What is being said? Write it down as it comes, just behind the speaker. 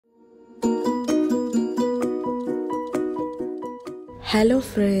Hello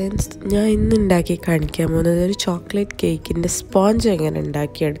friends, ഞാൻ ഇന്ന് ഉണ്ടാക്കി കാണിക്കാൻ പോകുന്നത് ഒരു ചോക്ലേറ്റ് കേക്കിൻ്റെ സ്പോഞ്ച് എങ്ങനെ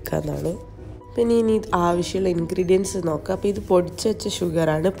ഉണ്ടാക്കിയെടുക്കാമെന്നാണ്. പിന്നെ ഇനി ആവശ്യമുള്ള ഇൻഗ്രീഡിയൻസ് നോക്കാം. അപ്പോൾ ഇത് പൊടിച്ച് വെച്ച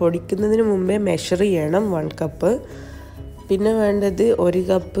ഷുഗറാണ്. പൊടിക്കുന്നതിന് മുമ്പേ മെഷർ ചെയ്യണം 1 കപ്പ്. പിന്നെ വേണ്ടത് 1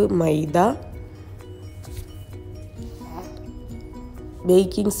 കപ്പ് മൈദ,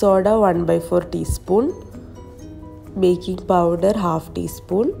 baking soda 1/4 teaspoon, baking powder 1/2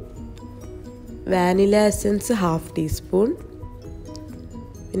 teaspoon, vanilla essence 1/2 teaspoon,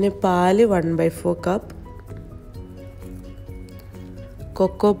 പിന്നെ പാല് 1/4 കപ്പ്,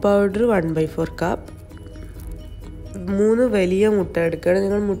 കൊക്കോ പൗഡർ 1/4 കപ്പ്, 3 വലിയ മുട്ട എടുക്കണം.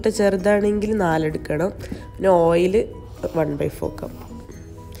 നിങ്ങൾ മുട്ട ചെറുതാണെങ്കിൽ 4 എടുക്കണം. പിന്നെ ഓയിൽ 1/4 കപ്പ്.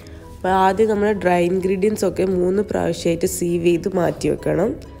 അപ്പോൾ ആദ്യം നമ്മൾ ഡ്രൈ ഇൻഗ്രീഡിയൻസ് ഒക്കെ 3 പ്രാവശ്യമായിട്ട് സീവ് ചെയ്ത് മാറ്റി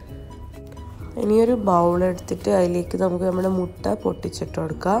വെക്കണം. ഇനിയൊരു ബൗൾ എടുത്തിട്ട് അതിലേക്ക് നമുക്ക് നമ്മുടെ മുട്ട പൊട്ടിച്ചിട്ട്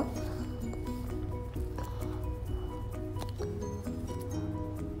കൊടുക്കാം.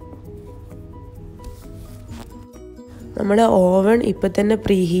 നമ്മുടെ ഓവൺ ഇപ്പോൾ തന്നെ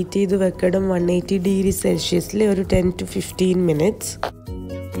പ്രീ ഹീറ്റ് ചെയ്ത് വെക്കണം 180 ഡിഗ്രി സെൽഷ്യസിൽ ഒരു 10 to 15 മിനിറ്റ്സ്.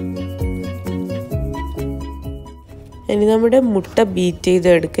 ഇനി നമ്മുടെ മുട്ട ബീറ്റ്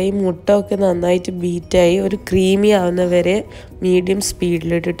ചെയ്തെടുക്കുക. ഈ മുട്ട ഒക്കെ നന്നായിട്ട് ബീറ്റായി ഒരു ക്രീമി ആവുന്ന വരെ മീഡിയം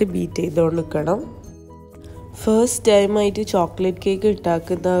സ്പീഡിലിട്ടിട്ട് ബീറ്റ് ചെയ്തുകൊണ്ട് നിൽക്കണം. ഫസ്റ്റ് ടൈമായിട്ട് ചോക്ലേറ്റ് കേക്ക്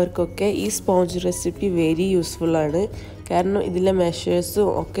ഉണ്ടാക്കുന്നവർക്കൊക്കെ ഈ സ്പോഞ്ച് റെസിപ്പി വെരി യൂസ്ഫുള്ളാണ്. കാരണം ഇതിലെ മെഷേഴ്സും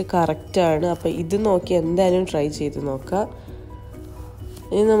ഒക്കെ കറക്റ്റാണ്. അപ്പോൾ ഇത് നോക്കി എന്തായാലും ട്രൈ ചെയ്ത് നോക്കാം.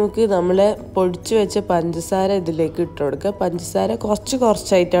 ഇനി നമുക്ക് നമ്മളെ പൊടിച്ച് വെച്ച പഞ്ചസാര ഇതിലേക്ക് ഇട്ട് കൊടുക്കുക. പഞ്ചസാര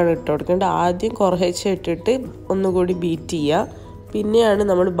കുറച്ചായിട്ടാണ് ഇട്ട് കൊടുക്കേണ്ടത്. ആദ്യം കുറച്ച് ഇട്ടിട്ട് ഒന്നുകൂടി ബീറ്റ് ചെയ്യുക. പിന്നെയാണ്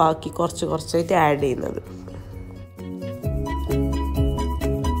നമ്മൾ ബാക്കി കുറച്ചായിട്ട് ആഡ് ചെയ്യുന്നത്.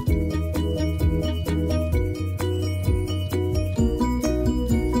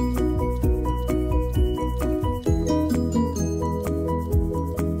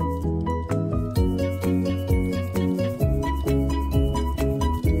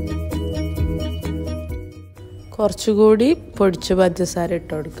 കുറച്ചുകൂടി പൊടിച്ച പഞ്ചസാര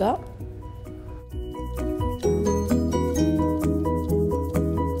ഇട്ട് കൊടുക്കുക.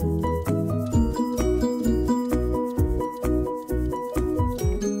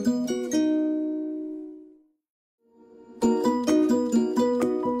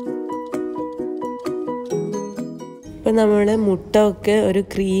 ഇപ്പം നമ്മുടെ മുട്ട ഒക്കെ ഒരു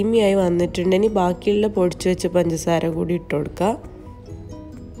ക്രീമി ആയി വന്നിട്ടുണ്ടെങ്കിൽ ബാക്കിയുള്ള പൊടിച്ചു വെച്ച പഞ്ചസാര കൂടി ഇട്ട് കൊടുക്കുക.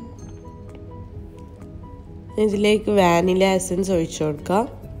 ഇതിലേക്ക് വാനില എസൻസ് ഒഴിച്ചു കൊടുക്കാം.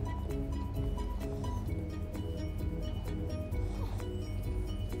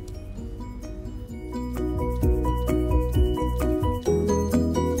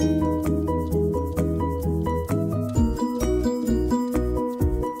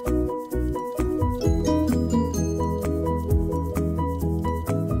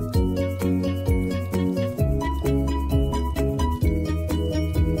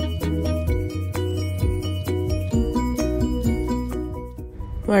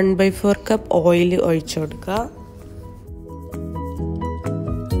 One 1/4 കപ്പ് ഓയിൽ ഒഴിച്ചു കൊടുക്കുക.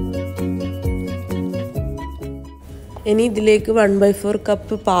 ഇനി ഇതിലേക്ക് 1/4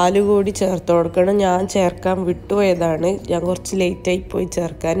 കപ്പ് പാല് കൂടി ചേർത്ത് കൊടുക്കണം. ഞാൻ ചേർക്കാൻ വിട്ടുപോയതാണ്. ഞാൻ കുറച്ച് ലേറ്റായി പോയി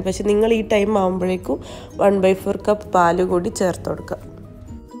ചേർക്കാൻ. പക്ഷെ നിങ്ങൾ ഈ ടൈം ആകുമ്പോഴേക്കും 1/4 കപ്പ് പാല് കൂടി ചേർത്ത് കൊടുക്കുക.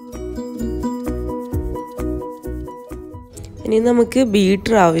 ഇനി നമുക്ക്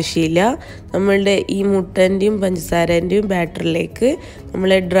ബീറ്റർ ആവശ്യമില്ല. നമ്മളുടെ ഈ മുട്ടൻ്റെയും പഞ്ചസാരൻ്റെയും ബാറ്ററിലേക്ക്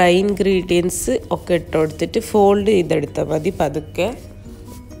നമ്മളെ ഡ്രൈ ഇൻഗ്രീഡിയൻസ് ഒക്കെ ഇട്ട് കൊടുത്തിട്ട് ഫോൾഡ് ചെയ്തെടുത്താൽ മതി പതുക്കെ.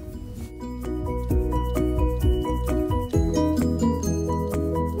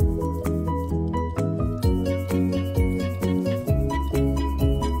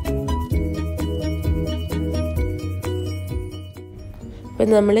 ഇപ്പം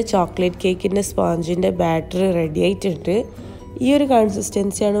നമ്മൾ ചോക്ലേറ്റ് കേക്കിൻ്റെ സ്പോഞ്ചിൻ്റെ ബാറ്ററി റെഡി ആയിട്ടുണ്ട്. ഈ ഒരു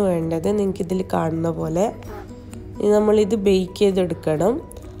കൺസിസ്റ്റൻസിയാണ് വേണ്ടത്, നിങ്ങൾക്കിതിൽ കാണുന്ന പോലെ. ഇനി നമ്മളിത് ബേക്ക് ചെയ്തെടുക്കണം.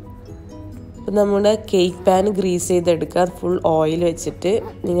 അപ്പം നമ്മുടെ കേക്ക് പാൻ ഗ്രീസ് ചെയ്തെടുക്കുക ഫുൾ ഓയിൽ വെച്ചിട്ട്.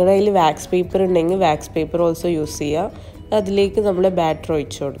 നിങ്ങളുടെ കയ്യിൽ വാക്സ് പേപ്പർ ഉണ്ടെങ്കിൽ വാക്സ് പേപ്പർ ഓൾസോ യൂസ് ചെയ്യുക. അതിലേക്ക് നമ്മൾ ബാറ്റർ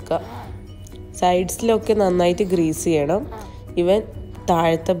ഒഴിച്ചു കൊടുക്കുക. സൈഡ്സിലൊക്കെ നന്നായിട്ട് ഗ്രീസ് ചെയ്യണം. ഈവൻ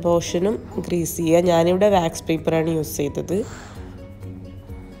താഴത്തെ പോർഷനും ഗ്രീസ് ചെയ്യുക. ഞാനിവിടെ വാക്സ് പേപ്പറാണ് യൂസ് ചെയ്തത്.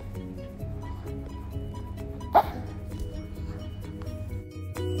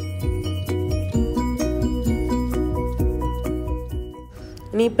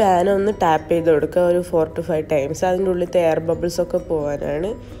 ഇനി ഈ പാൻ ഒന്ന് ടാപ്പ് ചെയ്ത് കൊടുക്കുക ഒരു 4 to 5 ടൈംസ്. അതിൻ്റെ ഉള്ളിലത്തെ എയർ ബബിൾസ് ഒക്കെ പോകാനാണ്.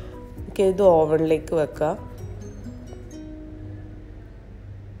 ഇത് ഓവനിലേക്ക് വെക്കുക.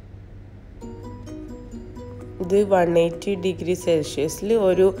 ഇത് 180 ഡിഗ്രി സെൽഷ്യസിൽ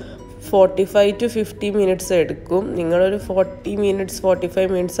ഒരു 45 to 50 മിനിറ്റ്സ് എടുക്കും. നിങ്ങളൊരു 40 മിനിറ്റ്സ്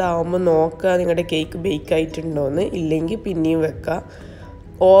 45 മിനിറ്റ്സ് ആകുമ്പോൾ നോക്കുക നിങ്ങളുടെ കേക്ക് ബേക്ക് ആയിട്ടുണ്ടോയെന്ന്. ഇല്ലെങ്കിൽ പിന്നെയും വെക്കുക.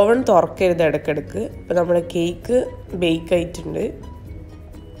 ഓവൻ തുറക്കരുത് ഇടയ്ക്കിടയ്ക്ക്. അപ്പോൾ നമ്മുടെ കേക്ക് ബേക്ക് ആയിട്ടുണ്ട്.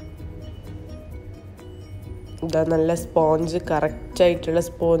 ഇതാ നല്ല സ്പോഞ്ച്, കറക്റ്റായിട്ടുള്ള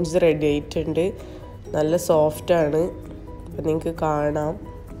സ്പോഞ്ച് റെഡി ആയിട്ടുണ്ട്. നല്ല സോഫ്റ്റാണ്. അപ്പോൾ നിങ്ങൾക്ക് കാണാം.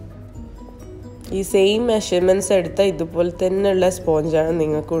 ഈ സെയിം മെഷർമെൻറ്റ്സ് എടുത്താൽ ഇതുപോലെ തന്നെയുള്ള സ്പോഞ്ചാണ്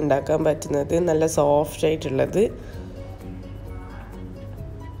നിങ്ങൾക്ക് ഉണ്ടാക്കാൻ പറ്റുന്നത്. നല്ല സോഫ്റ്റ് ആയിട്ടുള്ളത്.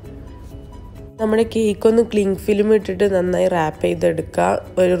 നമ്മുടെ കേക്കൊന്ന് ക്ലിങ് ഫിലിം ഇട്ടിട്ട് നന്നായി റാപ്പ് ചെയ്തെടുക്കുക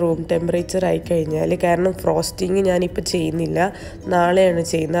ഒരു റൂം ടെമ്പറേച്ചർ ആയി കഴിഞ്ഞാൽ. കാരണം ഫ്രോസ്റ്റിങ് ഞാനിപ്പോൾ ചെയ്യുന്നില്ല, നാളെയാണ്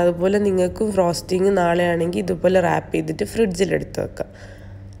ചെയ്യുന്നത്. അതുപോലെ നിങ്ങൾക്ക് ഫ്രോസ്റ്റിങ് നാളെയാണെങ്കിൽ ഇതുപോലെ റാപ്പ് ചെയ്തിട്ട് ഫ്രിഡ്ജിലെടുത്ത് വെക്കാം.